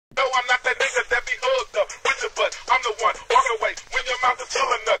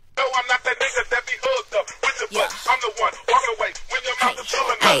chillin' nut. No, I'm not that nigga that be hooked up with your butt. I'm the one, walk away when your mouth is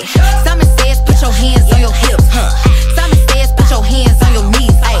chillin' nut. Simon says put your hands on your hips. Simon says put your hands on your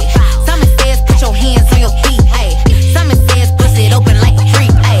knees. Simon says put your hands on your feet. Simon says bust it open like a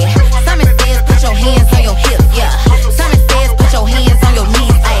freak. Simon says put your hands on your hips. Simon says put your hands on your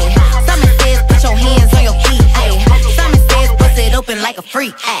knees. Simon says put your hands on your feet. Simon says bust it open like a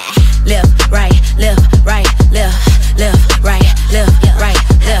freak. Left, right, left, right, left, left, right, left, right,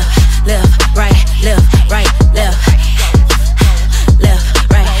 left, left, right, left, right, left,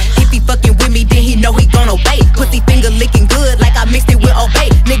 left, right. If he fucking with me, then he know he gon' obey. Pussy finger licking good like I mixed it with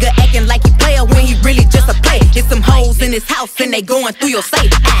obey. Nigga acting like he player when he really just a play. There's some hoes in his house and they going through your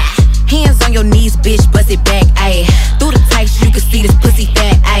safe. Hands on your knees, bitch, bust it back, ayy. Through the tights, you can see this pussy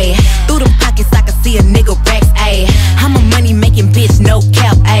fat, ayy.